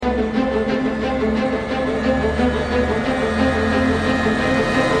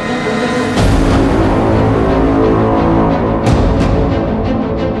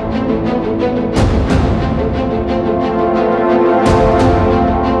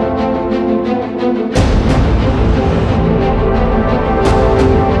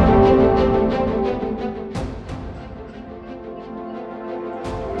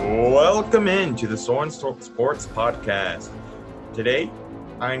to the Soren Sports Podcast. Today,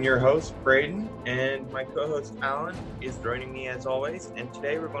 I'm your host, Braden, and my co-host, Alan, is joining me as always. And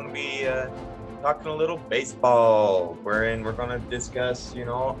today we're going to be talking a little baseball, wherein we're going to discuss,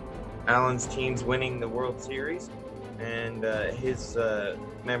 Alan's teams winning the World Series and his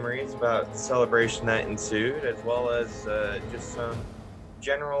memories about the celebration that ensued, as well as just some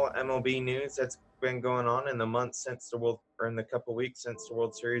general MLB news that's been going on in the months since in the couple weeks since the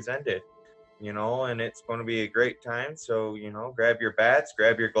World Series ended. And it's going to be a great time. So, grab your bats,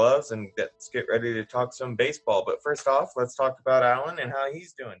 grab your gloves, and let's get ready to talk some baseball. But first off, let's talk about Alan and how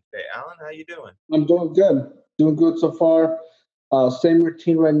he's doing today. Alan, how you doing? I'm doing good. Doing good so far. Same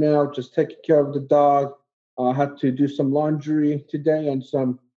routine right now, just taking care of the dog. I had to do some laundry today and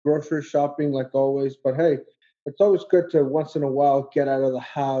some grocery shopping like always. But hey, it's always good to once in a while get out of the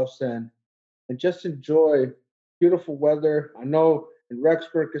house and just enjoy beautiful weather. I know in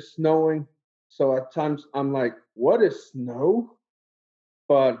Rexburg it's snowing, so at times I'm like, what is snow?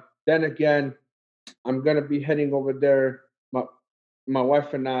 But then again, I'm gonna be heading over there, my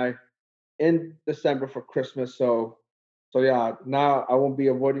wife and I, in December for Christmas. So yeah, now I won't be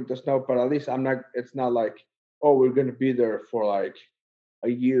avoiding the snow, but at least I'm not. It's not like, oh, we're gonna be there for like a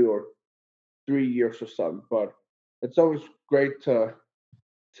year or 3 years or something. But it's always great to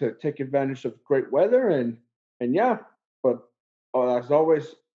take advantage of great weather and yeah. But as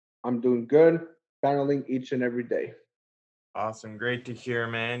always, I'm doing good, battling each and every day. Awesome. Great to hear,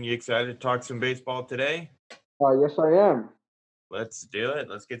 man. You excited to talk some baseball today? Yes, I am. Let's do it.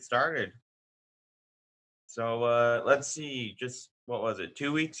 Let's get started. So let's see. Just what was it?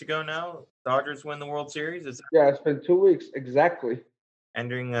 2 weeks ago now, Dodgers win the World Series. Is that Yeah, it's been 2 weeks exactly.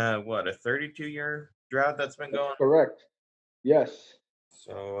 ending a 32-year drought that's been That's going? correct. Yes.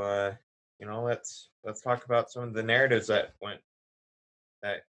 So let's talk about some of the narratives that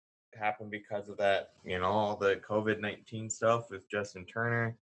happened because of that. All the COVID-19 stuff with Justin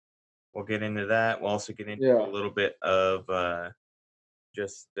Turner. We'll get into that. We'll also get into Yeah. a little bit of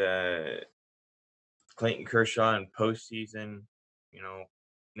just Clayton Kershaw and postseason,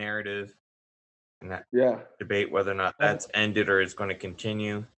 narrative, and that Yeah. debate whether or not that's ended or is going to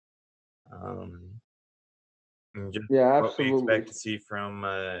continue. And just Yeah, what we expect absolutely. to see from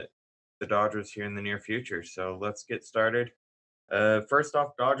the Dodgers here in the near future. So let's get started. First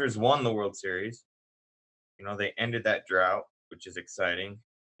off, Dodgers won the World Series. They ended that drought, which is exciting.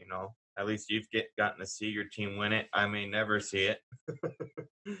 At least you've gotten to see your team win it. I may never see it.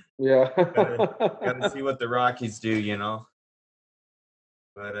 Yeah. Gotta see what the Rockies do.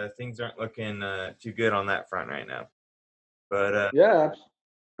 But things aren't looking too good on that front right now. But Yeah, well,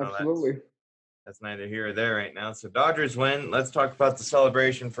 that's absolutely. that's neither here or there right now. So Dodgers win. Let's talk about the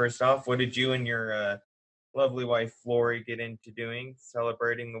celebration first off. What did you and your lovely wife Lori get into doing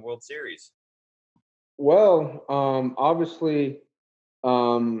celebrating the World Series? Well, obviously,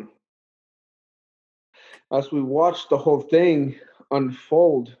 um, as we watched the whole thing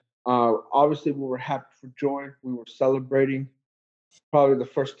unfold, obviously we were happy for joy. We were celebrating. Probably the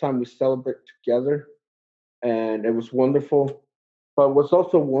first time we celebrate together, and it was wonderful. But what's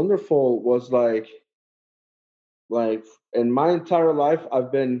also wonderful was like in my entire life,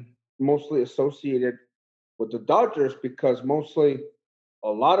 I've been mostly associated with the Dodgers because mostly a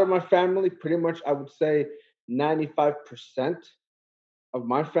lot of my family, pretty much I would say 95% of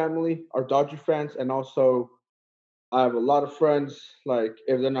my family are Dodger fans. And also, I have a lot of friends, like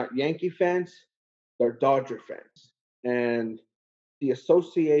if they're not Yankee fans, they're Dodger fans. And the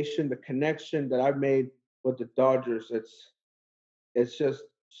association, the connection that I've made with the Dodgers, it's just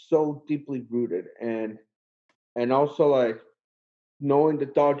so deeply rooted. And also like knowing the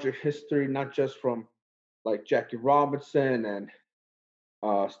Dodger history, not just from like Jackie Robinson and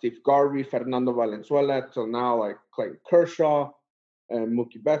Steve Garvey, Fernando Valenzuela, till now like Clayton Kershaw and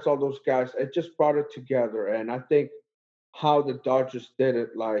Mookie Betts, all those guys. It just brought it together, and I think how the Dodgers did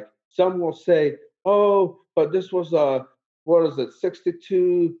it. Like some will say, "Oh, but this was a what is it,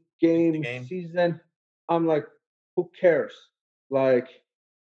 62 60 game game. season." I'm like, who cares? Like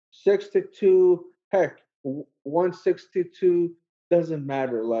 62, heck, 162 doesn't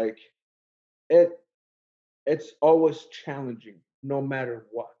matter. Like it it's always challenging no matter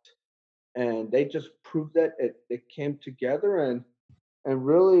what. And they just proved that it came together and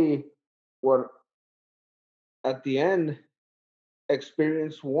really what at the end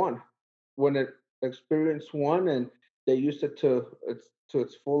experience won when it experience won and they used it to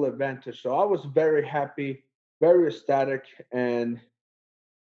its full advantage. So I was very happy, very ecstatic, and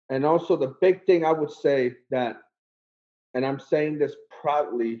also the big thing I would say that, and I'm saying this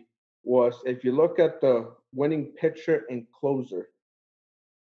proudly, was if you look at the winning pitcher and closer,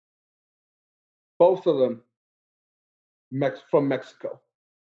 both of them from Mexico.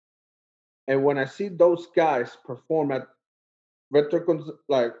 And when I see those guys perform at Victor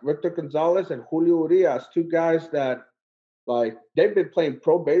Gonzalez and Julio Urias, two guys that like they've been playing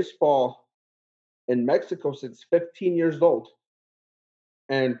pro baseball in Mexico since 15 years old,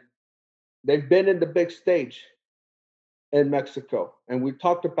 and they've been in the big stage in Mexico. And we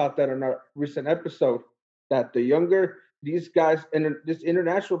talked about that in our recent episode that the younger these guys and these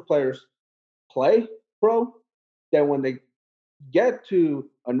international players play pro, then when they get to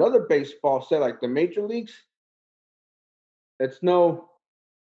another baseball, say like the major leagues, it's no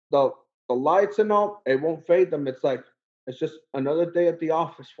the the lights and all, it won't fade them. It's like it's just another day at the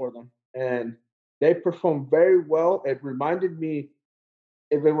office for them. And they perform very well. It reminded me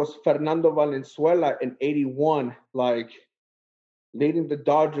if it was Fernando Valenzuela in '81, like leading the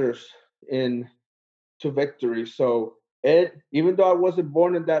Dodgers in to victory. So it even though I wasn't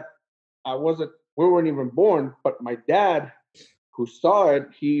born in that I wasn't we weren't even born, but my dad who saw it,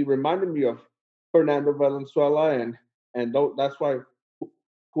 he reminded me of Fernando Valenzuela and that's why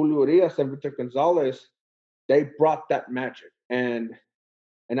Julio Urias and Victor Gonzalez, they brought that magic. And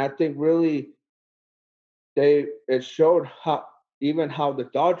I think really it showed how the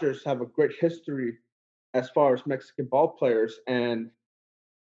Dodgers have a great history as far as Mexican ball players, and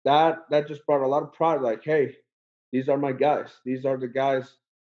that just brought a lot of pride. Like, hey, these are my guys. These are the guys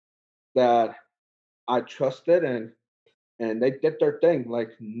that I trusted, and they did their thing,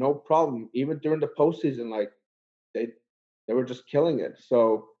 like no problem. Even during the postseason, like they they were just killing it.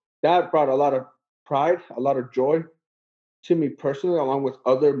 So that brought a lot of pride, a lot of joy to me personally, along with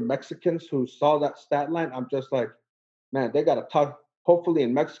other Mexicans who saw that stat line. I'm just like, man, they got to talk. Hopefully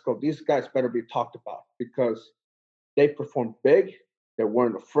in Mexico, these guys better be talked about because they performed big. They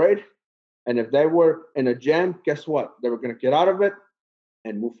weren't afraid. And if they were in a jam, guess what? They were going to get out of it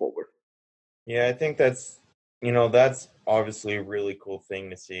and move forward. Yeah, I think that's obviously a really cool thing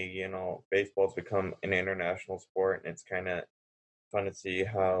to see. Baseball's become an international sport, and it's kind of fun to see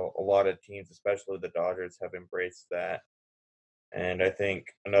how a lot of teams, especially the Dodgers, have embraced that. And I think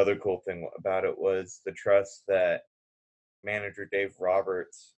another cool thing about it was the trust that manager Dave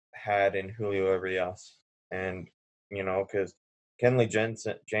Roberts had in Julio Urias. And, because Kenley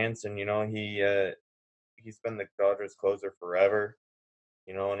Jansen, he's been the Dodgers closer forever.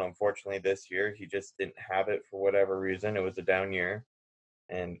 And unfortunately this year he just didn't have it for whatever reason. It was a down year.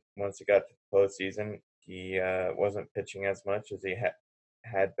 And once it got to the postseason, he wasn't pitching as much as he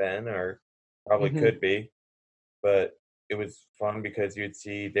had been or probably Mm-hmm. could be. But it was fun because you'd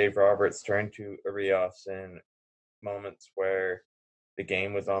see Dave Roberts turn to Urias in moments where the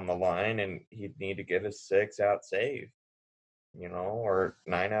game was on the line and he'd need to get a 6-out save, or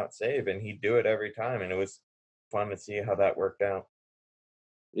 9-out save. And he'd do it every time. And it was fun to see how that worked out.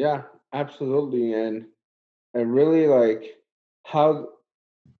 Yeah, absolutely. And really like how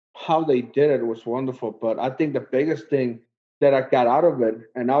how they did it was wonderful. But I think the biggest thing that I got out of it,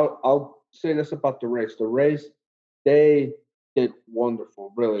 and I'll say this about the Rays. The Rays, they did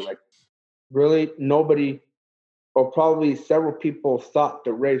wonderful, really. Like really nobody or probably several people thought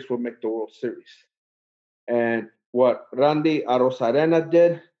the Rays would make the World Series. And what Randy Arozarena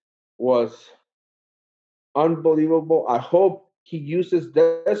did was unbelievable. I hope he uses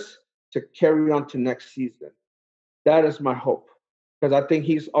this to carry on to next season. That is my hope because I think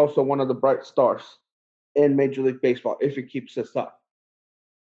he's also one of the bright stars in Major League Baseball if he keeps this up.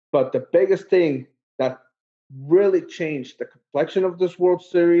 But the biggest thing that really changed the complexion of this World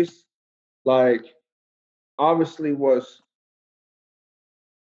Series, like obviously, was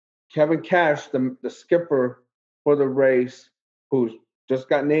Kevin Cash, the skipper for the Rays, who just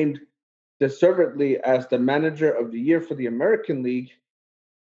got named deservedly as the manager of the year for the American League,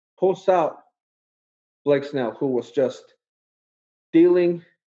 pulls out Blake Snell, who was just dealing,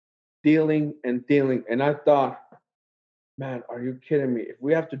 dealing, and dealing. And I thought, man, are you kidding me? If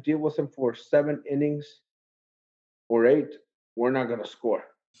we have to deal with him for 7 innings or 8, we're not going to score,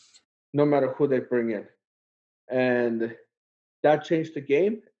 no matter who they bring in. And that changed the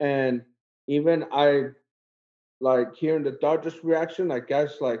game. And even I like hearing the Dodgers reaction, like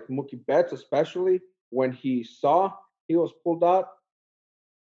guys like Mookie Betts, especially when he saw he was pulled out,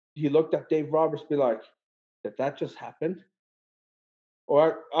 he looked at Dave Roberts, be like, "Did that just happen?"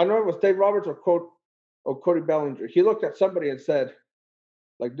 Or I know it was Dave Roberts or Cody Bellinger. He looked at somebody and said,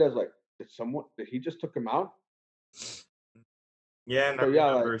 like this, like, did he just took him out? Yeah, and I So yeah,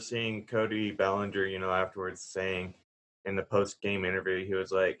 like remember seeing Cody Bellinger, afterwards saying in the post-game interview, he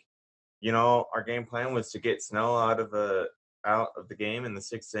was like, our game plan was to get Snell out of the game in the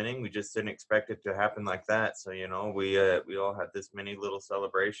 6th inning. We just didn't expect it to happen like that. So, we all had this mini little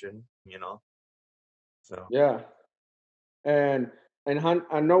celebration. So Yeah, and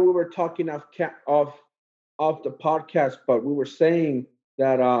I know we were talking off the podcast, but we were saying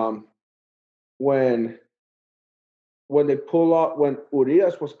that when they pull out when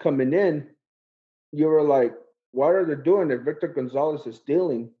Urias was coming in, you were like, what are they doing if Victor Gonzalez is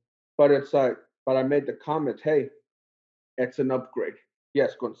dealing? But it's like, but I made the comment, hey, it's an upgrade.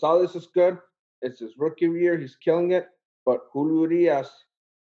 Yes, Gonzalez is good. It's his rookie year. He's killing it. But Julio Urias,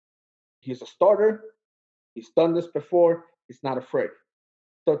 he's a starter. He's done this before. He's not afraid.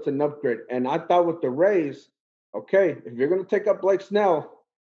 So it's an upgrade. And I thought with the Rays, okay, if you're going to take up Blake Snell,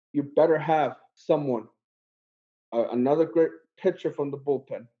 you better have someone, another great pitcher from the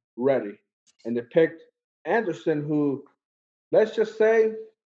bullpen ready. And they picked Anderson, who, let's just say,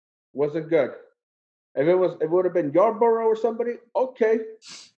 wasn't good. If it would have been Yarborough or somebody, okay,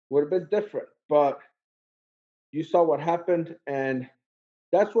 would have been different. But you saw what happened, and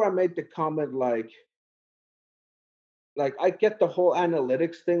that's where I made the comment like I get the whole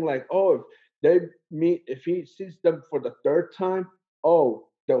analytics thing, like, oh, if he sees them for the third time, oh,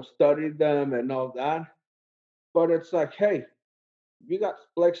 they'll study them and all that. But it's like, hey, you got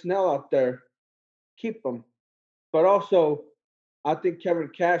Blake Snell out there, keep him. But also, I think Kevin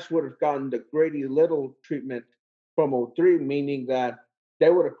Cash would have gotten the Grady Little treatment from '03, meaning that they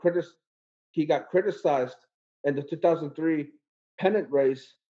would have he got criticized in the 2003 pennant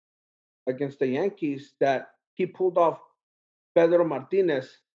race against the Yankees that he pulled off Pedro Martinez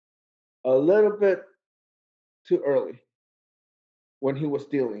a little bit too early when he was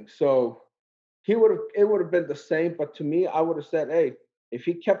dealing. So it would have been the same, but to me, I would have said, hey, if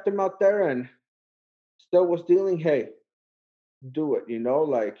he kept him out there and still was dealing, hey, do it,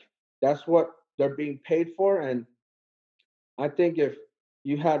 like that's what they're being paid for. And I think if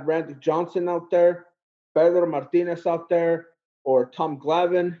you had Randy Johnson out there, Pedro Martinez out there, or Tom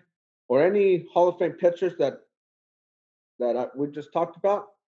Glavine, or any Hall of Fame pitchers that we just talked about,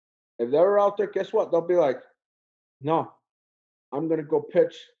 if they were out there, guess what? They'll be like, no, I'm gonna go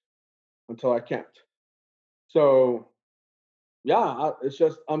pitch until I can't. So yeah, it's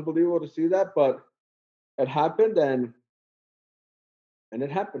just unbelievable to see that, but it happened, and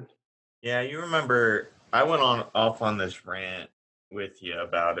it happened. yeah, you remember I went on off on this rant with you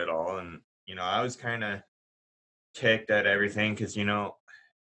about it all, and I was kind of ticked at everything because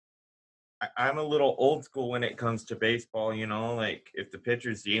I'm a little old school when it comes to baseball. Like if the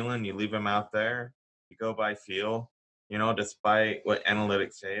pitcher's dealing, you leave him out there, you go by feel. Despite what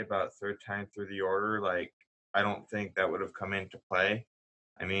analytics say about third time through the order, like I don't think that would have come into play.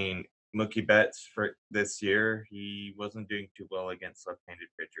 I mean, Mookie Betts for this year, he wasn't doing too well against left-handed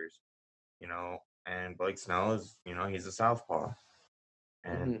pitchers. And Blake Snell is, he's a southpaw.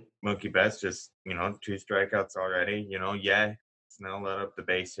 And Hmm. Mookie Betts just, 2 strikeouts already. Yeah, Snell let up the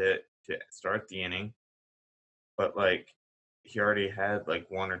base hit to start the inning, but like he already had like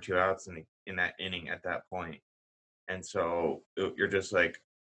 1 or 2 outs in that inning at that point. And so you're just like,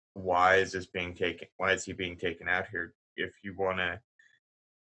 why is this being taken? Why is he being taken out here? If you want to,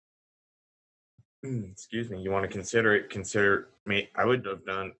 excuse me, you want to consider me. I would have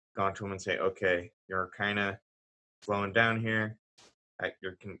gone to him and say, okay, you're kind of slowing down here.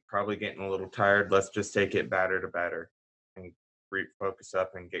 You're probably getting a little tired. Let's just take it batter to batter and focus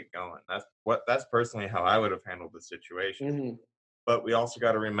up and get going. That's personally how I would have handled the situation. Hmm. But we also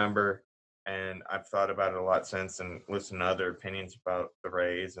got to remember, and I've thought about it a lot since and listened to other opinions about the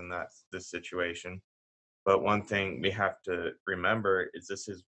Rays and that's this situation. But one thing we have to remember is this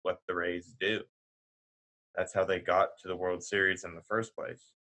is what the Rays do. That's how they got to the World Series in the first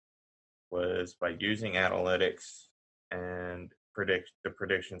place, was by using analytics and predict the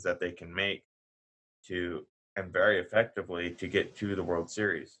predictions that they can make to and very effectively to get to the World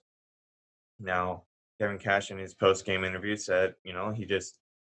Series. Now, Kevin Cash in his post game interview said, he just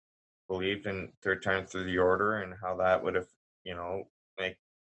believed in third time through the order and how that would have, make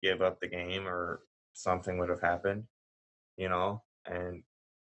give up the game or something would have happened, and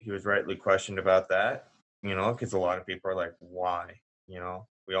he was rightly questioned about that, because a lot of people are like, why?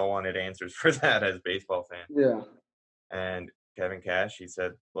 We all wanted answers for that as baseball fans. Yeah. And Kevin Cash, he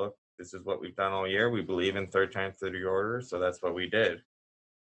said, look, this is what we've done all year. We believe in third time through the order, so that's what we did.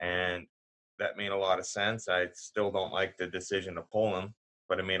 And that made a lot of sense. I still don't like the decision to pull him,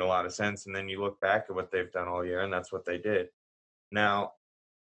 but it made a lot of sense. And then you look back at what they've done all year, and that's what they did. Now,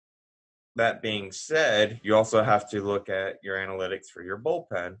 that being said, you also have to look at your analytics for your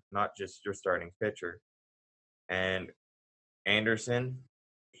bullpen, not just your starting pitcher. And Anderson,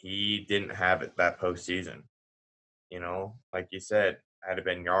 he didn't have it that postseason. Like you said, had it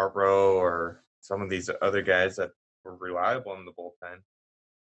been Yarbrough or some of these other guys that were reliable in the bullpen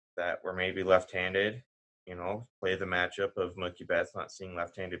that were maybe left-handed, play the matchup of Mookie Betts not seeing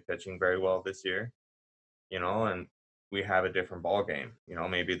left-handed pitching very well this year, and we have a different ball game.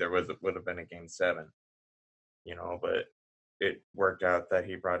 Maybe there would have been a game 7, but it worked out that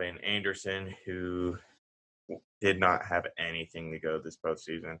he brought in Anderson, who did not have anything to go this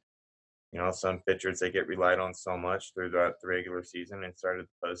postseason. Some pitchers, they get relied on so much throughout the regular season and started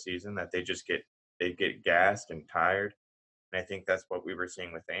the postseason that they get gassed and tired. And I think that's what we were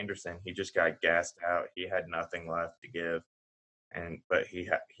seeing with Anderson. He just got gassed out. He had nothing left to give, but he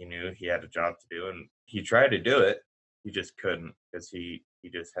knew he had a job to do, and he tried to do it. He just couldn't because he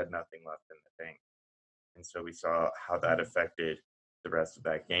just had nothing left in the tank. And so we saw how that affected the rest of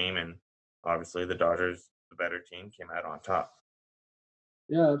that game, and obviously the Dodgers, the better team, came out on top.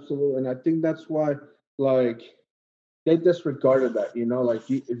 Yeah, absolutely. And I think that's why, like, they disregarded that.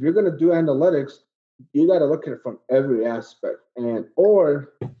 If you're gonna do analytics, you got to look at it from every aspect.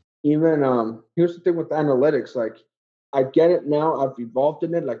 Or even here's the thing with analytics. Like, I get it now. I've evolved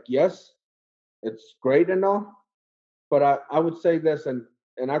in it. Like, yes, it's great and all, but I would say this, and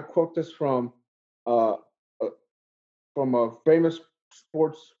I quote this uh, uh from a famous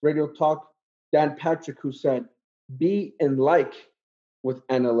sports radio talk, Dan Patrick, who said, "Be in like with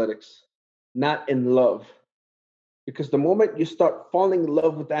analytics, not in love." Because the moment you start falling in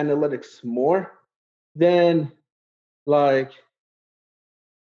love with analytics more, then like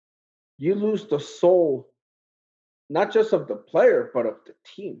you lose the soul, not just of the player, but of the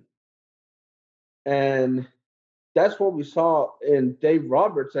team. And that's what we saw in Dave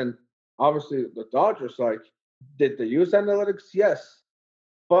Roberts and obviously the Dodgers. Like, did they use analytics? Yes.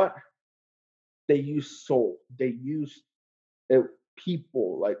 But they used soul. They used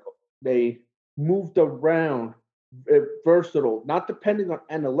people. Like, they moved around, versatile, not depending on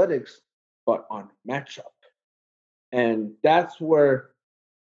analytics, but on matchup. And that's where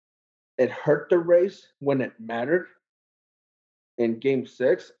it hurt the Rays when it mattered in Game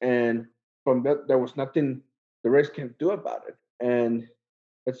 6. And from that, there was nothing the Rays can do about it. And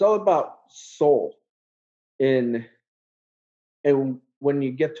it's all about soul in and when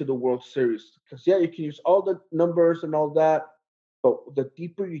you get to the World Series. Because yeah, you can use all the numbers and all that, but the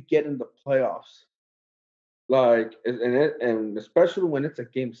deeper you get in the playoffs, and especially when it's a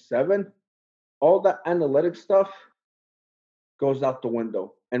Game 7, all that analytic stuff goes out the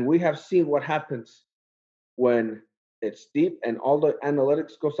window. And we have seen what happens when it's deep and all the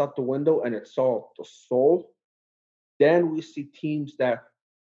analytics goes out the window and it's all the soul. Then we see teams that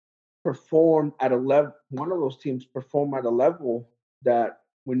perform at a level. One of those teams perform at a level that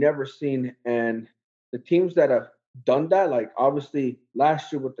we never seen. And the teams that have done that, like obviously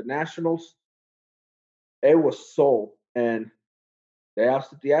last year with the Nationals, it was soul. And they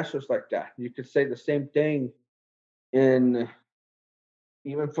ousted the Astros like that. You could say the same thing in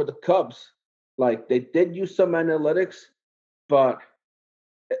even for the Cubs. Like, they did use some analytics, but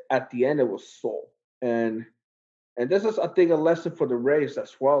at the end it was soul. And this is, I think, a lesson for the Rays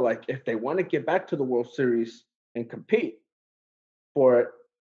as well. Like, if they want to get back to the World Series and compete for it,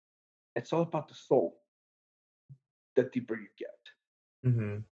 it's all about the soul. The deeper you get.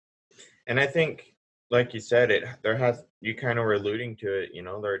 Mm-hmm. And I think, like you said, you kind of were alluding to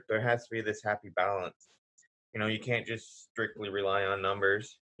it. There has to be this happy balance. You can't just strictly rely on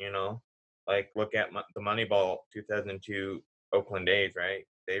numbers. Like look at the Moneyball 2002 Oakland A's, right?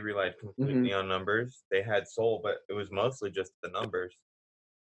 They relied completely on numbers. They had soul, but it was mostly just the numbers,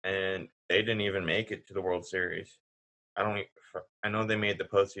 and they didn't even make it to the World Series. I know they made the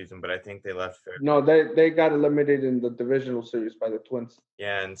postseason, but I think they left. No, they got eliminated in the divisional series by the Twins.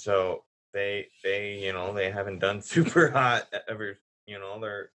 Yeah, and so they they haven't done super hot ever.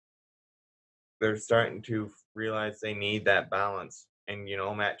 They're starting to realize they need that balance. And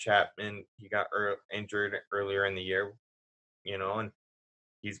Matt Chapman, he got injured earlier in the year, and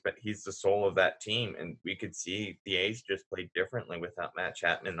he's the soul of that team, and we could see the A's just played differently without Matt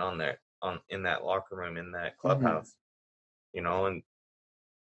Chapman in that locker room, in that clubhouse. And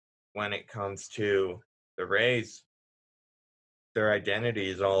when it comes to the Rays, their identity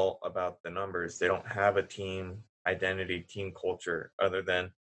is all about the numbers. They don't have a team identity, team culture, other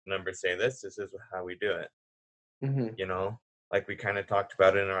than numbers say this is how we do it. Like we kind of talked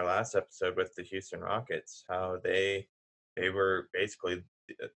about in our last episode with the Houston Rockets, how they were basically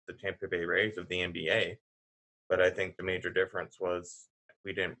the Tampa Bay Rays of the NBA. But I think the major difference was,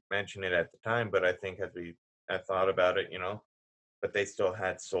 we didn't mention it at the time, but I think as I thought about it, but they still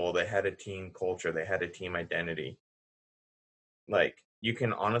had soul. They had a team culture. They had a team identity. Like, you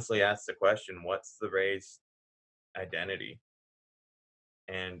can honestly ask the question, what's the Rays' identity?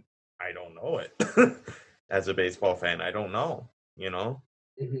 And I don't know it. As a baseball fan, I don't know,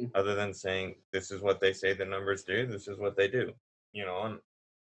 Hmm. other than saying this is what they say the numbers do, this is what they do, and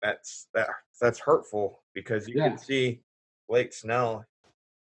that's hurtful because you Yeah. could see Blake Snell,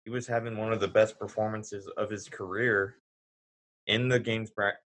 he was having one of the best performances of his career in the game's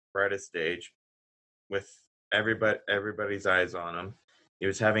brightest stage with everybody's eyes on him. He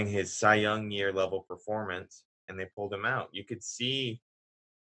was having his Cy Young year level performance, and they pulled him out. You could see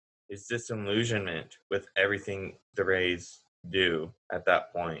his disillusionment with everything the Rays do at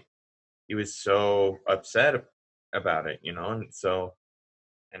that point. He was so upset about it, and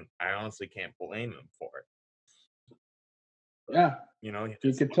I honestly can't blame him for it. Yeah. He You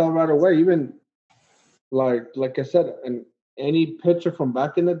just could tell right away. Even like I said, and any pitcher from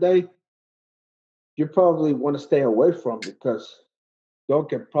back in the day, you probably want to stay away from because they'll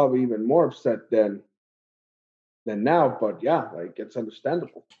get probably even more upset than now. But yeah, like it's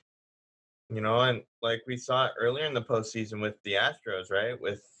understandable. and like we saw it earlier in the postseason with the Astros, right?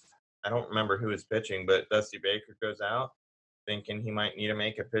 With I don't remember who was pitching, but Dusty Baker goes out thinking he might need to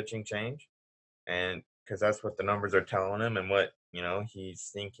make a pitching change, and because that's what the numbers are telling him and what he's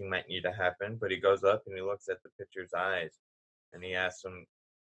thinking might need to happen. But he goes up and he looks at the pitcher's eyes and he asks him,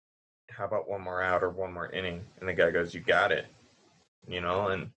 "How about one more out or one more inning?" And the guy goes, "You got it."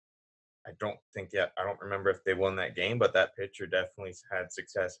 And I don't remember if they won that game, but that pitcher definitely had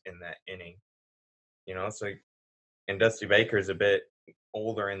success in that inning. So and Dusty Baker's a bit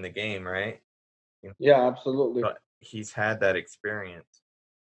older in the game, right? Yeah, absolutely. But he's had that experience.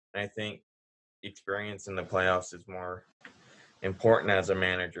 And I think experience in the playoffs is more important as a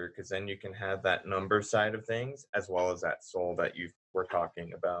manager because then you can have that number side of things as well as that soul that you were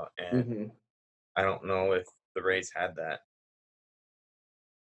talking about. And Hmm. I don't know if the Rays had that.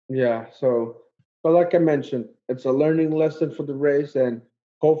 Yeah. So, but like I mentioned, it's a learning lesson for the Rays, and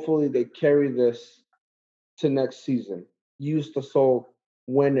hopefully they carry this to next season. Use the soul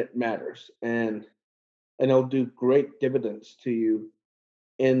when it matters, and it'll do great dividends to you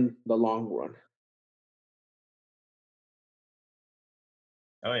in the long run.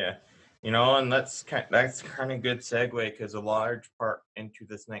 Oh yeah, and that's kind of good segue because a large part into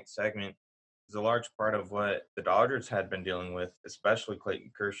this next segment is a large part of what the Dodgers had been dealing with, especially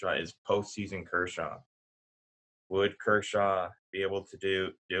Clayton Kershaw, is postseason Kershaw. Would Kershaw be able to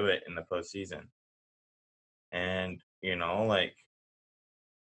do it in the postseason? And and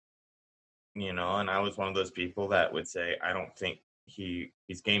I was one of those people that would say I don't think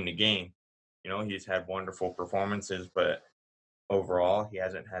he's game to game. He's had wonderful performances, but overall, he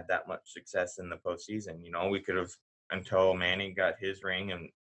hasn't had that much success in the postseason. We could have until Manning got his ring, and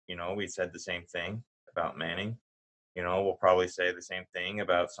we said the same thing about Manning. We'll probably say the same thing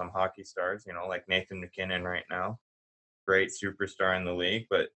about some hockey stars. Like Nathan McKinnon right now, great superstar in the league,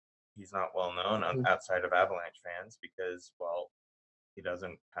 but he's not well known outside of Avalanche fans because, well, he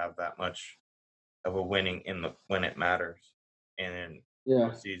doesn't have that much of a winning in the when it matters in Yeah.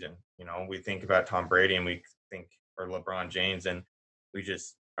 postseason. We think about Tom Brady and we think or LeBron James, and we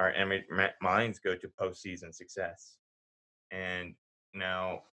just our minds go to postseason success. And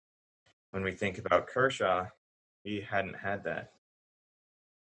now, when we think about Kershaw, he hadn't had that,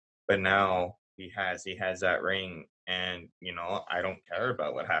 but now he has that ring, and I don't care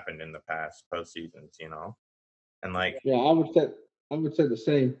about what happened in the past postseasons, and like Yeah, I would say the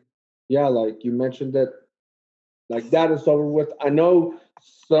same. Yeah, like you mentioned that like that is over with. I know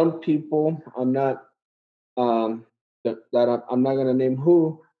some people, I'm not I'm not gonna name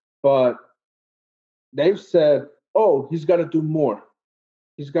who, but they've said, "Oh, he's got to do more.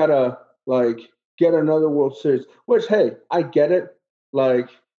 He's got to like get another World Series." Which, hey, I get it. Like,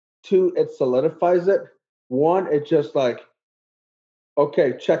 two, it solidifies it. One, it's just like,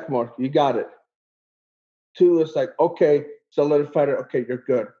 okay, check mark, you got it. Two, it's like, okay, solidified it. Okay, you're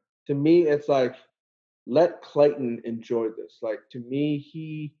good. To me, it's like, let Clayton enjoy this. Like, to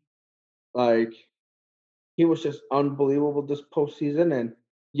me, like he was just unbelievable this postseason. And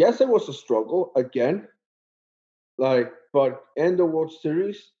yes, it was a struggle again. Like, but in the World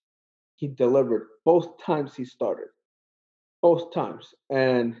Series, he delivered both times he started, both times.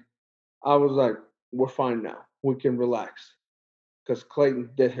 And I was like, we're fine now. We can relax because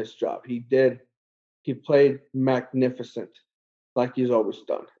Clayton did his job. He played magnificent like he's always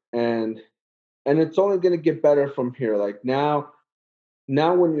done. And it's only going to get better from here. Like now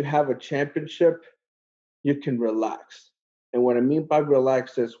when you have a championship, you can relax. And what I mean by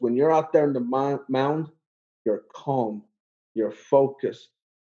relax is when you're out there in the mound, you're calm, you're focused,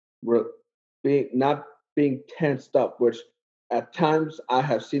 re- being not being tensed up, which at times I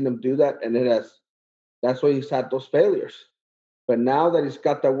have seen him do that, and that's why he's had those failures. But now that he's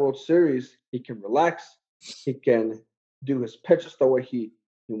got that World Series, he can relax. He can do his pitches the way he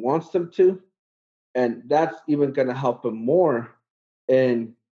He wants them to, and that's even going to help him more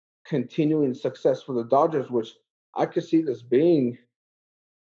in continuing success for the Dodgers, which I could see this being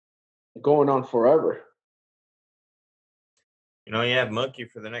going on forever. You have Mookie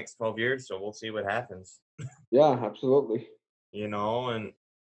for the next 12 years, so we'll see what happens. Yeah, absolutely. And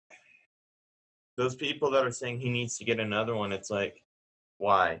those people that are saying he needs to get another one, it's like,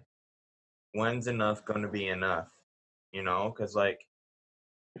 why? When's enough going to be enough? Because, like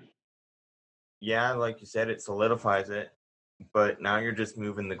you said, it solidifies it, but now you're just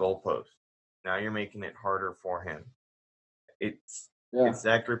moving the goalpost. Now you're making it harder for him. It's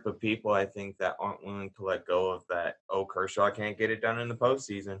that group of people, I think, that aren't willing to let go of that. Oh, Kershaw can't get it done in the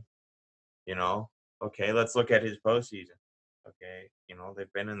postseason. Okay, let's look at his postseason. Okay,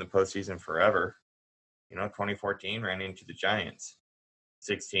 they've been in the postseason forever. 2014 ran into the Giants.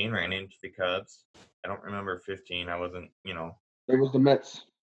 16 ran into the Cubs. I don't remember 15. I wasn't, It was the Mets.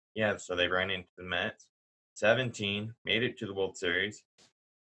 Yeah, so they ran into the Mets. 17 made it to the World Series.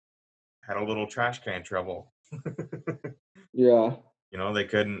 Had a little trash can trouble. Yeah. They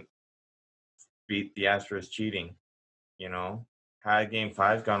couldn't beat the Astros cheating. Had Game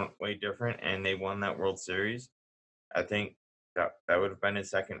 5 gone way different and they won that World Series, I think that would have been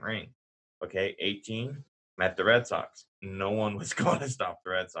his second ring. Okay, 18 met the Red Sox. No one was going to stop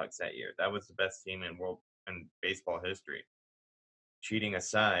the Red Sox that year. That was the best team in baseball history. Cheating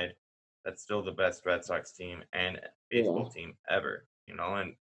aside, that's still the best Red Sox team and baseball team ever.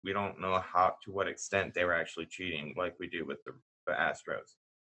 And we don't know to what extent they were actually cheating, like we do with the Astros.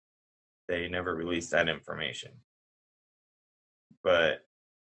 They never released that information. But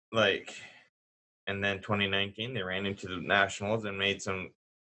and then 2019, they ran into the Nationals and made some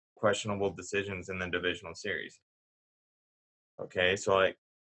questionable decisions in the divisional series. Okay, so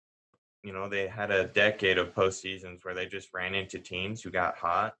they had a decade of postseasons where they just ran into teams who got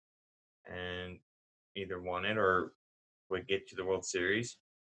hot and either won it or would get to the World Series,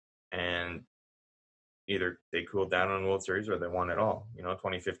 and either they cooled down on the World Series or they won it all.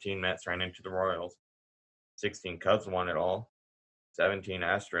 2015 Mets ran into the Royals, 16 Cubs won it all, 17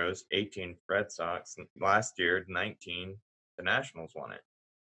 Astros, 18 Red Sox. Last year, 19, the Nationals won it.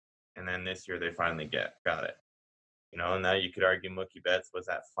 And then this year they finally got it. And now you could argue Mookie Betts was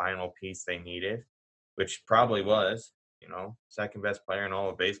that final piece they needed, which probably was, second best player in all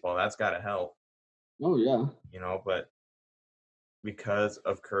of baseball. That's got to help. Oh, yeah. But because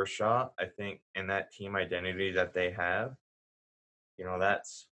of Kershaw, I think, and that team identity that they have,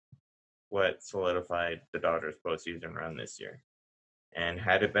 that's what solidified the Dodgers postseason run this year. And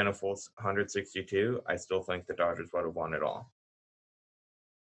had it been a full 162, I still think the Dodgers would have won it all.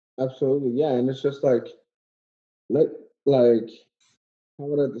 Absolutely, yeah. And it's just like how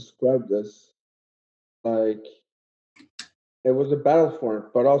would I describe this? Like, it was a battle for him,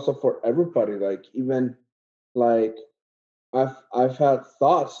 but also for everybody. Like, even like I've had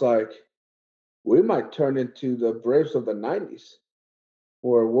thoughts like we might turn into the Braves of the '90s,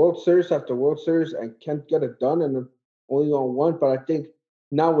 where World Series after World Series and can't get it done and only on one. But I think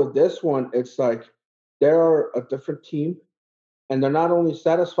now with this one, it's like they're a different team, and they're not only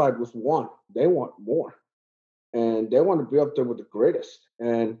satisfied with one, they want more, and they want to be up there with the greatest.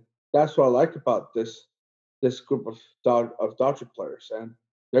 And that's what I like about this group of Dodger players, and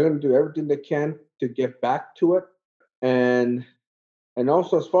they're going to do everything they can to get back to it. And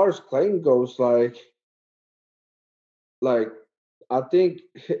also as far as Clayton goes, like I think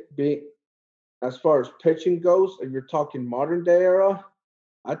being as far as pitching goes, if you're talking modern day era,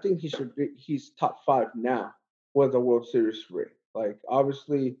 I think he's top 5 now with a World Series ring. Like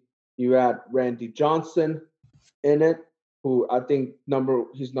obviously you add Randy Johnson in it, who I think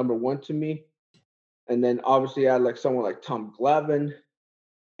he's number 1 to me. And then obviously add like someone like Tom Glavine,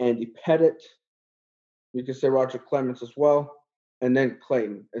 Andy Pettitte. You could say Roger Clemens as well. And then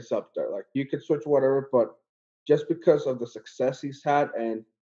Clayton is up there. Like you could switch whatever, but just because of the success he's had, and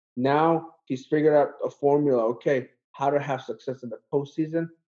now he's figured out a formula, okay, how to have success in the postseason,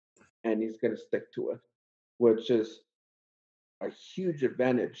 and he's gonna stick to it, which is a huge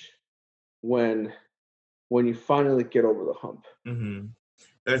advantage when you finally get over the hump. Mm-hmm.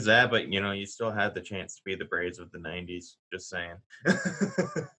 There's that, but you still had the chance to be the Braves of the '90s. Just saying.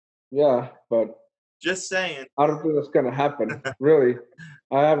 Yeah, but just saying. I don't think that's gonna happen. Really,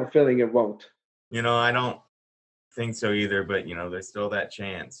 I have a feeling it won't. I don't think so either. But there's still that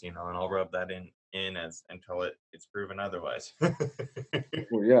chance. And I'll rub that in as until it's proven otherwise.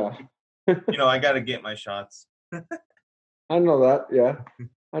 Well, yeah. I got to get my shots. I know that. Yeah,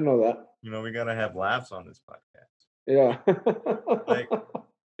 I know that. We got to have laughs on this podcast. Yeah. Like,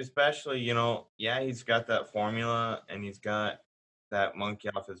 especially, yeah, he's got that formula and he's got that monkey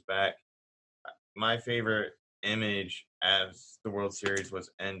off his back. My favorite image as the World Series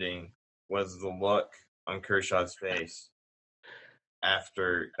was ending was the look on Kershaw's face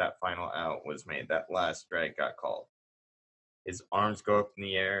after that final out was made, that last strike got called. His arms go up in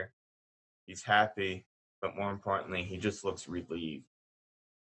the air. He's happy, but more importantly, he just looks relieved.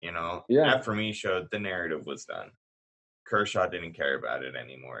 Yeah, That for me showed the narrative was done. Kershaw didn't care about it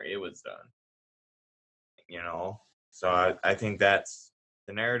anymore. It was done. So I think that's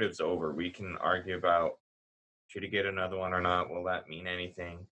the narrative's over. We can argue about should he get another one or not? Will that mean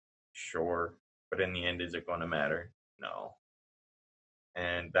anything? Sure. But in the end, is it going to matter? No.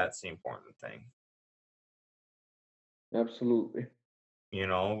 And that's the important thing. absolutely.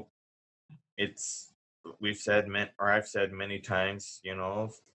 It's we've said I've said many times,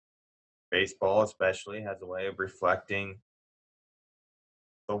 baseball especially has a way of reflecting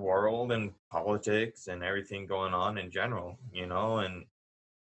the world and politics and everything going on in general, and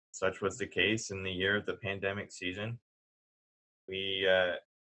such was the case in the year of the pandemic season. We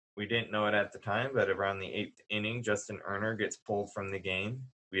didn't know it at the time, but around the 8th inning, Justin Erner gets pulled from the game.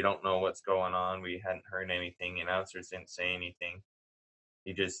 We don't know what's going on. We hadn't heard anything. Announcers didn't say anything.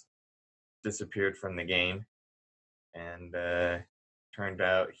 He just disappeared from the game, and turned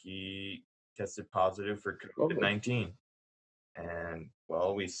out he tested positive for COVID-19. And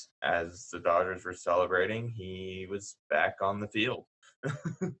well, as the Dodgers were celebrating, he was back on the field.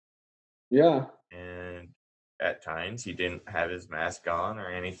 Yeah. And at times he didn't have his mask on or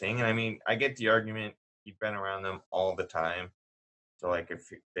anything. And I mean, I get the argument. He'd been around them all the time. So like if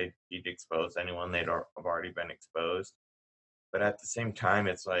he'd expose anyone, they'd have already been exposed. But at the same time,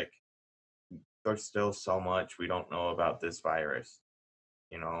 it's like there's still so much we don't know about this virus,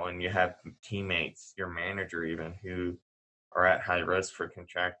 and you have teammates, your manager even, who are at high risk for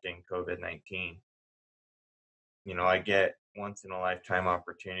contracting COVID-19. I get once in a lifetime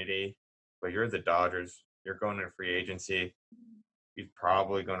opportunity, but you're the Dodgers. You're going to free agency. He's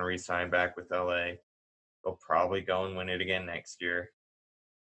probably going to re-sign back with LA. They'll probably go and win it again next year.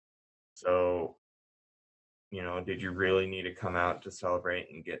 So, did you really need to come out to celebrate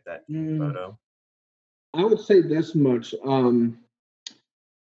and get that team photo? I would say this much.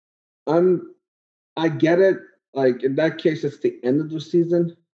 I get it. Like in that case, it's the end of the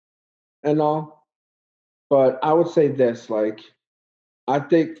season and all. But I would say this, like, I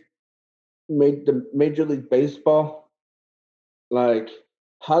think made the Major League Baseball, like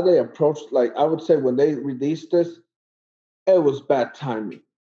how they approached, like I would say when they released this, it was bad timing.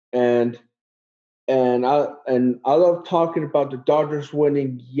 And I love talking about the Dodgers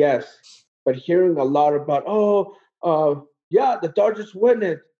winning, yes, but hearing a lot about, yeah, the Dodgers win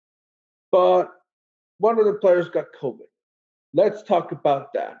it, but one of the players got COVID. Let's talk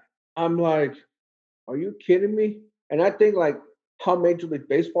about that. I'm like, are you kidding me? And I think like how Major League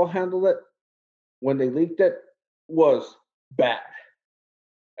Baseball handled it when they leaked it was bad.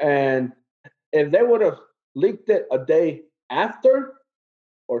 And if they would have leaked it a day after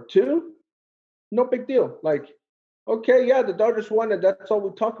or two, no big deal. Like, okay, yeah, the Dodgers won it. That's all we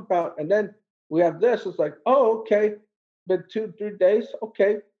talk about. And then we have this. It's like, oh, okay, been 2, 3 days.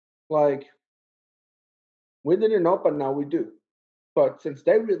 Okay, like we didn't know, but now we do. But since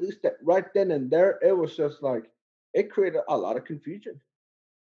they released it right then and there, it was just like it created a lot of confusion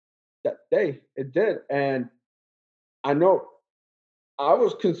that day. It did, and I know I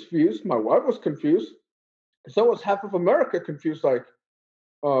was confused. My wife was confused. So was half of America confused. Like,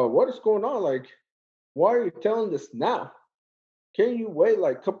 what is going on? Like, why are you telling this now? Can you wait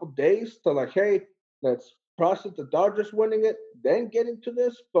like a couple days to like, hey, let's process the Dodgers winning it, then get into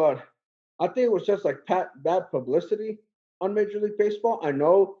this? But I think it was just like bad publicity on Major League Baseball. I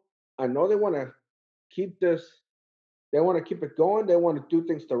know they want to keep this, they want to keep it going, they want to do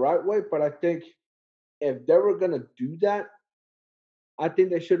things the right way. But I think if they were gonna do that, I think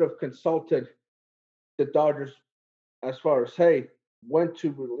they should have consulted the Dodgers as far as hey, when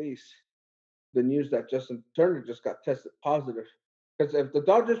to release the news that Justin Turner just got tested positive. Because if the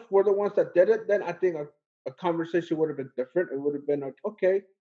Dodgers were the ones that did it, then I think a conversation would have been different. It would have been like, okay,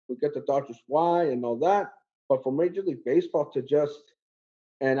 we get the Dodgers why and all that. But for Major League Baseball to just,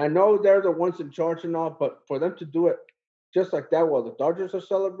 and I know they're the ones in charge and all, but for them to do it just like that while the Dodgers are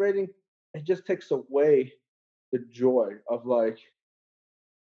celebrating, it just takes away the joy of like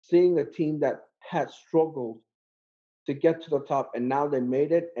seeing a team that had struggled to get to the top and now they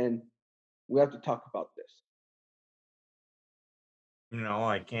made it and we have to talk about this.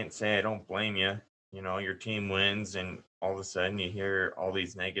 I can't say I don't blame you. Your team wins, and all of a sudden you hear all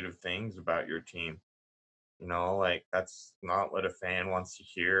these negative things about your team. Like that's not what a fan wants to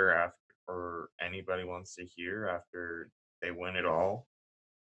hear after, or anybody wants to hear after they win it all.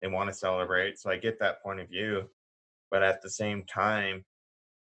 They want to celebrate. So I get that point of view. But at the same time,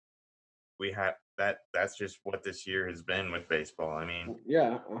 we have that's just what this year has been with baseball. I mean,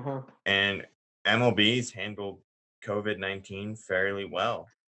 Yeah. and MLB's handled COVID-19 fairly well.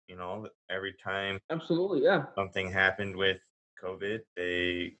 Every time Absolutely. Yeah. something happened with COVID,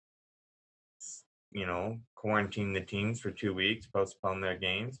 they quarantine the teams for 2 weeks, postpone their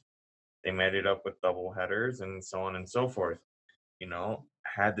games. They made it up with double headers and so on and so forth.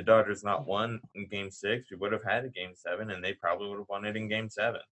 Had the Dodgers not won in game 6, we would have had a game 7 and they probably would have won it in game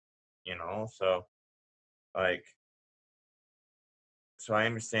 7, so like, so I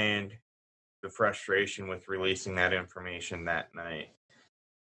understand the frustration with releasing that information that night.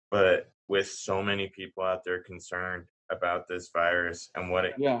 But with so many people out there concerned about this virus and what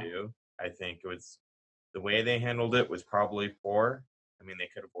it can Yeah. do, I think the way they handled it was probably poor. I mean, they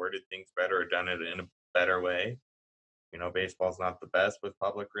could have worded things better or done it in a better way. Baseball's not the best with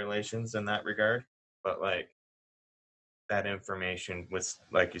public relations in that regard, but like that information was,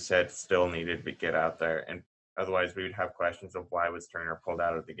 like you said, still needed to get out there. And otherwise we would have questions of why was Turner pulled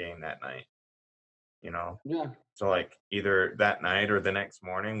out of the game that night, Yeah. So like either that night or the next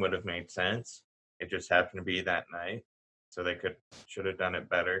morning would have made sense. It just happened to be that night. So they should have done it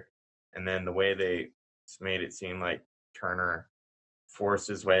better. And then the way they made it seem like Turner forced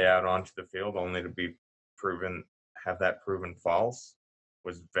his way out onto the field only to be have that proven false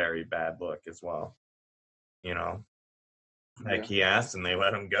was very bad look as well. Like he asked and they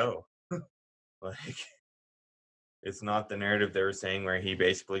let him go. Like, it's not the narrative they were saying where he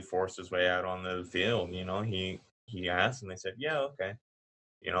basically forced his way out on the field. He asked and they said, yeah, okay.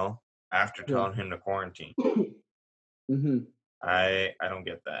 After telling him to quarantine. Mm-hmm. I don't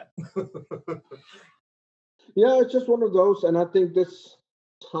get that. Yeah, it's just one of those, and I think this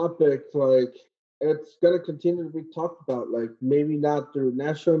topic, like, it's gonna continue to be talked about, like maybe not through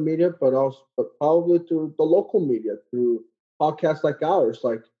national media, but probably through the local media, through podcasts like ours.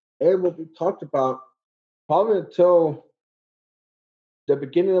 Like, it will be talked about probably until the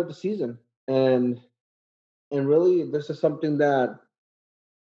beginning of the season, and really, this is something that,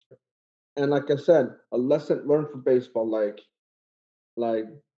 and like I said, a lesson learned for baseball, like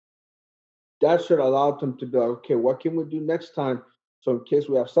that should allow them to be like, okay, what can we do next time? So in case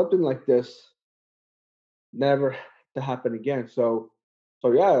we have something like this, never to happen again. So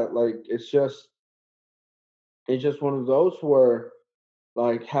yeah, like it's just one of those where,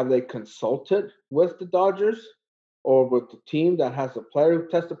 like, have they consulted with the Dodgers or with the team that has a player who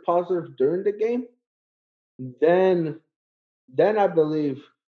tested positive during the game? Then then I believe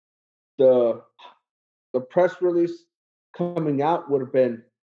the the press release coming out would have been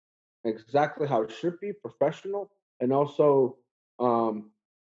exactly how it should be, professional, and also um,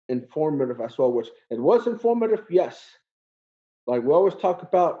 informative as well. Which it was informative, yes. Like we always talk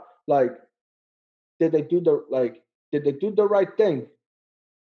about, like did they do the right thing?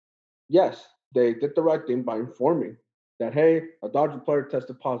 Yes, they did the right thing by informing that hey, a Dodger player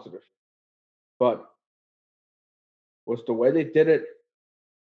tested positive. But was the way they did it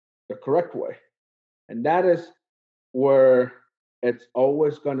the correct way? And that is where it's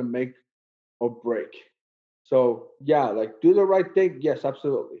always going to make or break. So yeah, like do the right thing. Yes,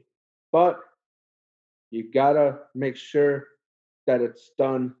 absolutely. But you gotta make sure that it's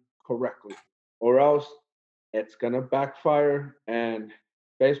done correctly, or else it's gonna backfire. And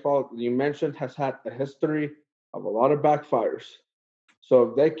baseball, you mentioned, has had a history of a lot of backfires. So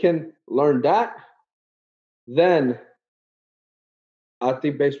if they can learn that, then I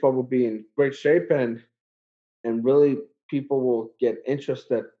think baseball will be in great shape, and really people will get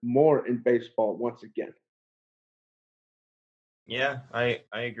interested more in baseball once again. Yeah, I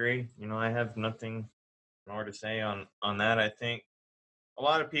agree. I have nothing more to say on that. I think a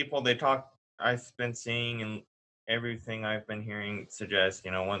lot of people I've been seeing and everything I've been hearing suggests,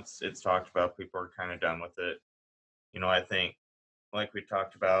 once it's talked about, people are kind of done with it. I think like we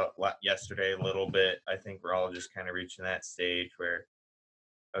talked about yesterday a little bit, I think we're all just kind of reaching that stage where,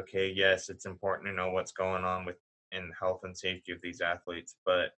 okay, yes, it's important to know what's going on with in health and safety of these athletes,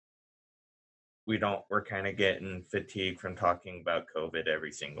 but we're kind of getting fatigued from talking about COVID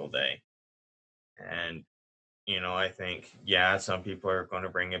every single day. And, I think, yeah, some people are going to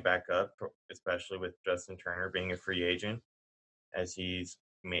bring it back up, especially with Justin Turner being a free agent, as he's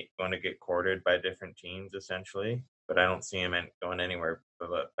going to get courted by different teams essentially. But I don't see him going anywhere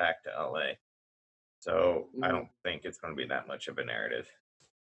but back to LA. So I don't think it's going to be that much of a narrative.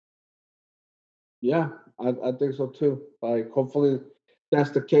 Yeah, I think so too. Like hopefully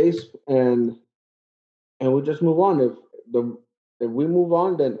that's the case, and we just move on. If we move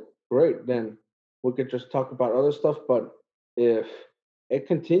on, then great. Then we could just talk about other stuff. But if it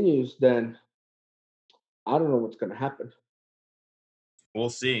continues, then I don't know what's going to happen. We'll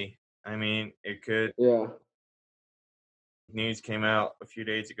see. I mean, it could. Yeah. News came out a few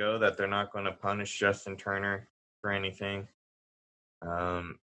days ago that they're not going to punish Justin Turner for anything.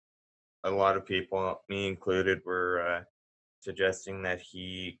 A lot of people, me included, were suggesting that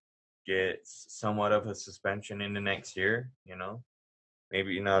he gets somewhat of a suspension into next year.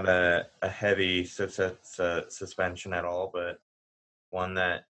 Maybe not a heavy suspension at all, but one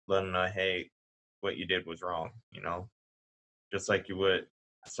that let him know, hey, what you did was wrong. Just like you would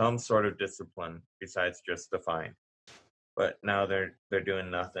some sort of discipline besides just the fine. But now they're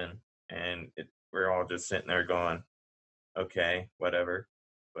doing nothing, and we're all just sitting there going, okay, whatever.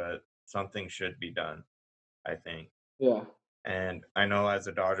 But something should be done, I think. Yeah. And I know as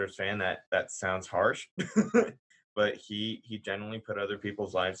a Dodgers fan that sounds harsh, but he genuinely put other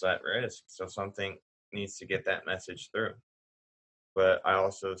people's lives at risk. So something needs to get that message through. But I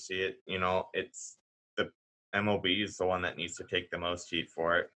also see it, it's the MLB is the one that needs to take the most heat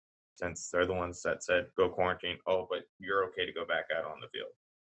for it, since they're the ones that said go quarantine. Oh, but you're okay to go back out on the field.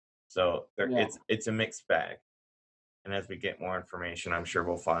 So it's a mixed bag. And as we get more information, I'm sure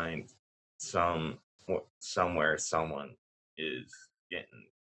we'll find somewhere someone is getting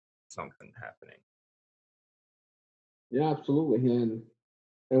something happening. Yeah, absolutely. And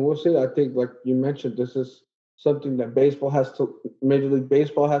we'll see. I think, like you mentioned, this is something that Major League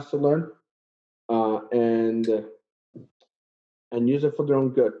Baseball has to learn, and use it for their own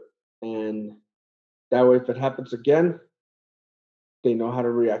good. And that way, if it happens again, they know how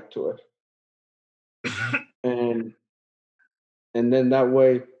to react to it. and then that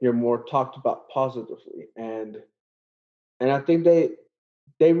way you're more talked about positively. And I think they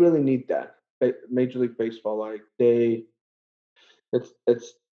really need that. Major League Baseball, like it's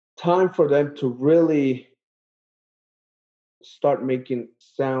time for them to really start making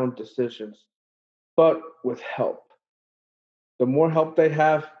sound decisions, but with help. The more help they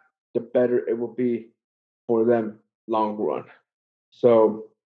have, the better it will be for them long run.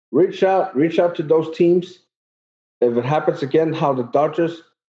 So reach out to those teams. If it happens again, how it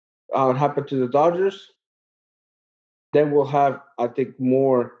happened to the Dodgers, then we'll have, I think,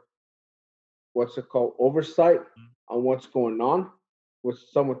 more oversight on what's going on with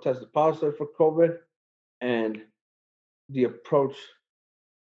someone tested positive for COVID, and the approach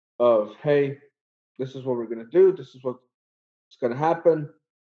of, hey, this is what we're going to do. This is what's going to happen.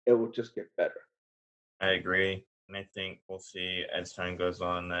 It will just get better. I agree. And I think we'll see as time goes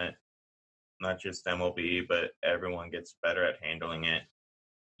on that not just MLB, but everyone gets better at handling it,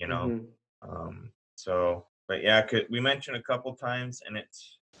 But yeah, we mentioned a couple times, and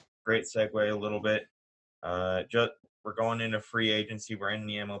it's great segue a little bit. We're going into free agency. We're in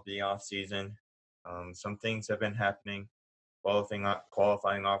the MLB off season. Some things have been happening.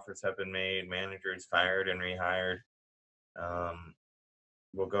 Qualifying offers have been made. Managers fired and rehired.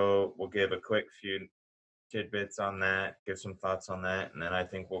 We'll give a quick few tidbits on that, give some thoughts on that, and then I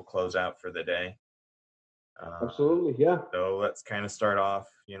think we'll close out for the day. Absolutely, yeah. So let's kind of start off,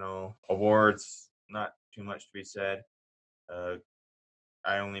 awards, not too much to be said.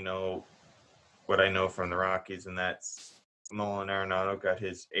 I only know what I know from the Rockies, and that's Nolan Arenado got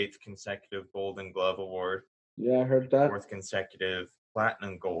his 8th consecutive Golden Glove Award. Yeah, I heard that. 4th consecutive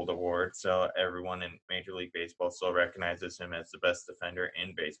Platinum Gold Award. So everyone in Major League Baseball still recognizes him as the best defender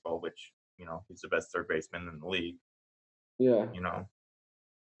in baseball, which, he's the best third baseman in the league. Yeah.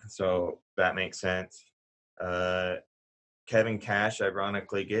 So that makes sense. Kevin Cash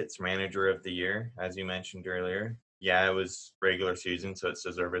ironically gets Manager of the Year, as you mentioned earlier. Yeah, it was regular season, so it's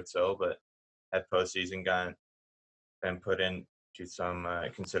deserved so, but had postseason been put into some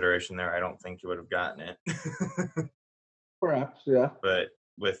consideration there, I don't think he would have gotten it. Perhaps, yeah. But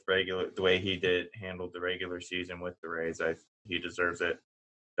with the way he handled the regular season with the Rays, he deserves it.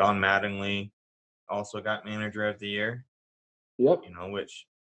 Don Mattingly also got Manager of the Year. Yep. Which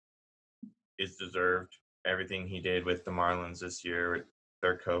is deserved. Everything he did with the Marlins this year, with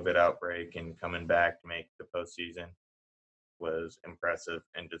their COVID outbreak and coming back to make the postseason, was impressive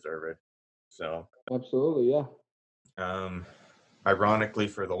and deserved. So absolutely, yeah. Ironically,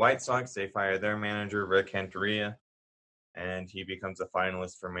 for the White Sox, they fire their manager, Rick Renteria, and he becomes a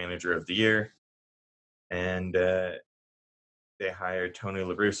finalist for Manager of the Year. And they hired Tony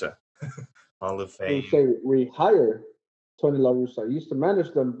La Russa, Hall of Fame. You say rehire Tony La Russa. He used to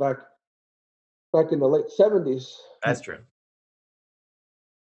manage them back in the late 70s. That's true.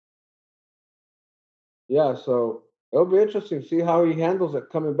 Yeah, so it'll be interesting to see how he handles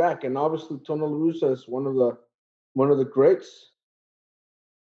it coming back. And obviously, Tony La Russa is one of the greats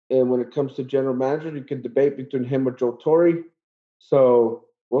And when it comes to general manager, you can debate between him or Joe Torre. So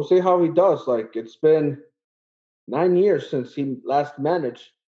we'll see how he does. Like, it's been 9 years since he last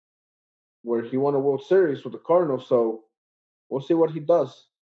managed, where he won a World Series with the Cardinals. So we'll see what he does.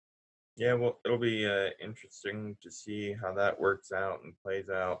 Yeah, well, it'll be interesting to see how that works out and plays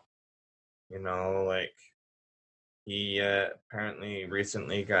out. Like he apparently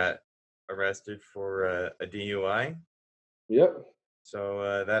recently got arrested for a DUI. Yep.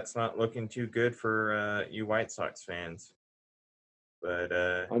 So that's not looking too good for you White Sox fans. But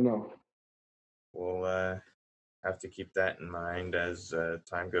I know. we'll have to keep that in mind as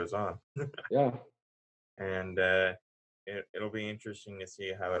time goes on. Yeah. And it'll be interesting to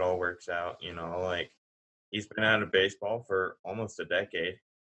see how it all works out. Like he's been out of baseball for almost a decade.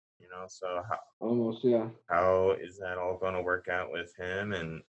 So Almost, yeah. how is that all going to work out with him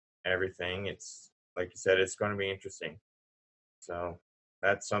and everything? It's like you said, it's going to be interesting. So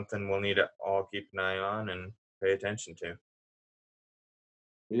that's something we'll need to all keep an eye on and pay attention to.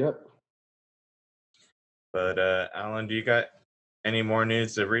 Yep. But Alan, do you got any more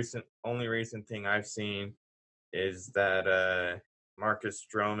news? The only recent thing I've seen is that Marcus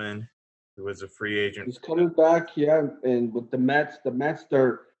Stroman, who was a free agent, He's coming back, yeah. And with the Mets,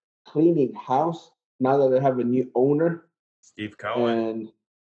 they're cleaning house now that they have a new owner. Steve Cohen. And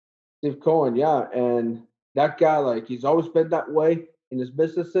Steve Cohen, yeah. And that guy, like, he's always been that way in his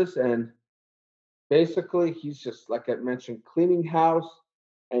businesses. And basically, he's just, like I mentioned, cleaning house.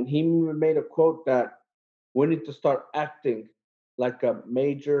 And he even made a quote that we need to start acting like a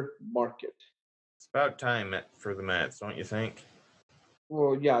major market. It's about time for the Mets, don't you think?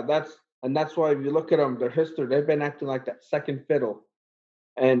 Well, yeah, that's why if you look at them, their history, they've been acting like that second fiddle.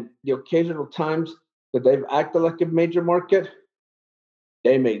 And the occasional times that they've acted like a major market,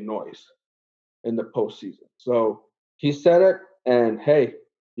 they made noise in the postseason. So he said it, and hey,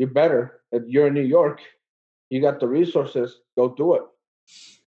 you better. If you're in New York, you got the resources, go do it.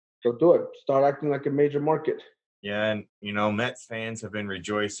 Go do it. Start acting like a major market. Yeah, and Mets fans have been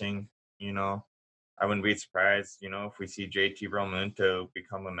rejoicing. I wouldn't be surprised, if we see JT Realmuto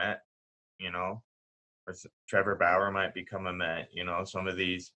become a Met, or Trevor Bauer might become a Met, some of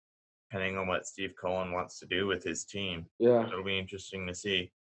these, depending on what Steve Cohen wants to do with his team. Yeah. It'll be interesting to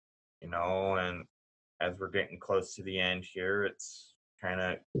see, and as we're getting close to the end here, it's kind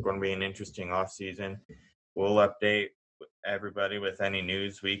of going to be an interesting offseason. We'll update everybody with any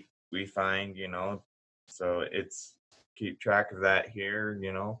news we find, so it's keep track of that here,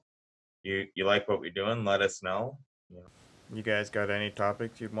 You like what we're doing, let us know. You guys got any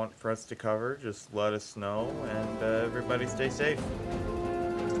topics you'd want for us to cover, just let us know, and everybody stay safe.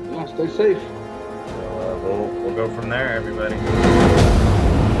 Yeah, stay safe. So we'll go from there, everybody.